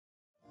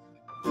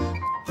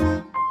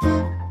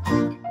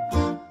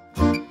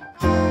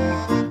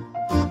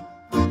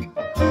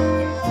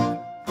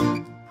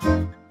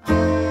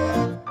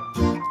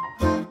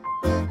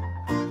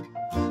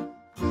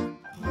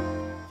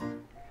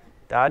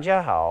大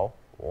家好，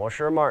我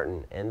是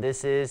Martin, and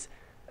this is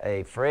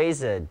a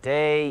phrase a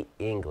day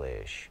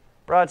English,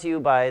 brought to you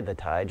by the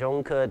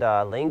Taichung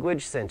Keda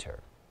Language Center.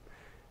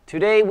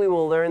 Today we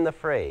will learn the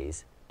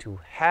phrase to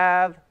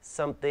have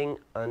something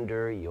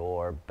under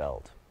your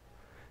belt.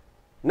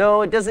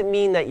 No, it doesn't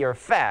mean that you're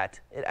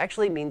fat. It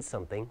actually means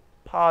something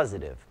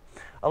positive.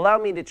 Allow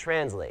me to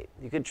translate.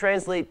 You could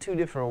translate two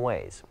different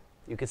ways.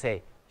 You could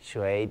say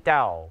学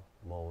到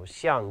某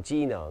项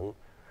技能,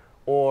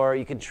 or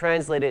you can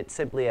translate it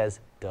simply as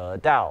得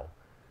到.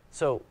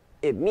 So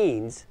it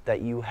means that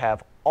you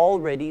have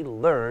already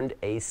learned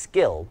a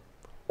skill,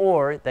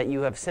 or that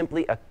you have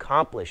simply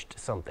accomplished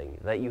something,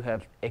 that you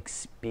have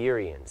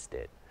experienced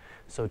it.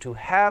 So to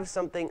have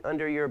something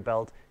under your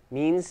belt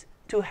means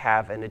to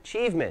have an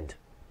achievement,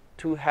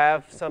 to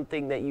have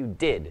something that you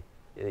did,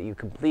 that you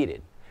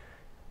completed.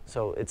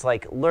 So it's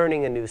like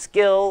learning a new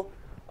skill,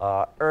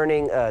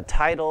 earning a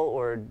title,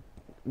 or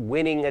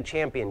winning a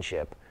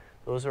championship.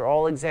 Those are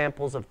all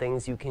examples of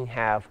things you can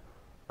have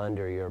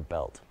under your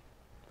belt.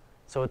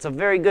 So it's a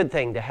very good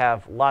thing to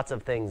have lots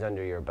of things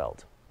under your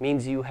belt. It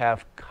means you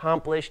have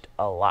accomplished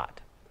a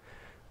lot.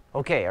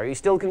 Okay, are you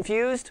still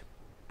confused?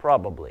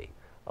 Probably.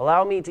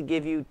 Allow me to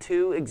give you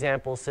two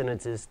example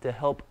sentences to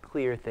help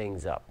clear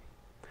things up.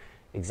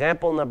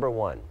 Example number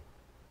 1.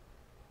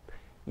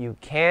 You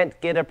can't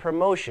get a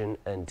promotion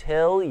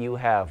until you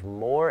have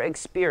more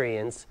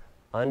experience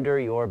under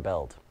your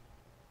belt.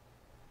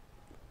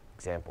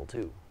 Example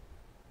 2.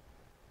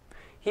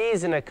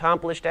 He's an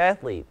accomplished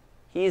athlete.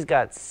 He's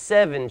got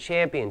 7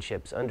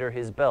 championships under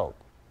his belt.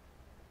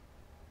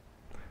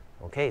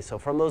 Okay, so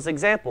from those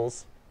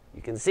examples,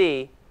 you can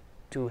see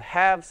to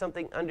have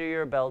something under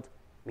your belt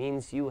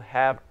means you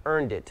have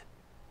earned it.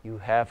 You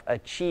have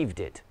achieved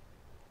it.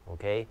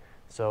 Okay,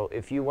 so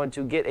if you want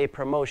to get a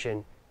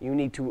promotion, you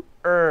need to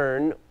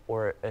earn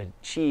or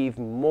achieve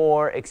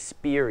more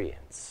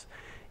experience.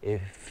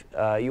 If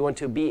you want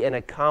to be an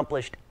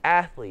accomplished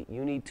athlete,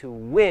 you need to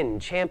win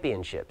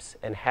championships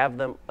and have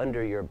them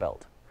under your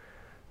belt.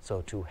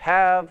 So to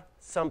have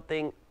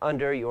something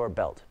under your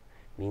belt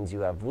means you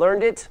have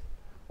learned it,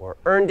 or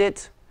earned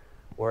it,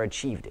 or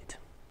achieved it.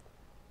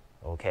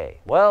 Okay,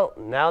 well,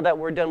 now that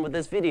we're done with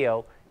this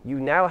video,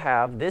 you now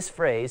have this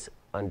phrase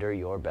under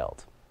your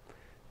belt.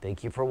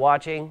 Thank you for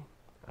watching.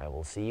 I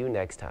will see you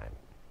next time.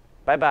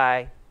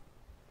 Bye-bye.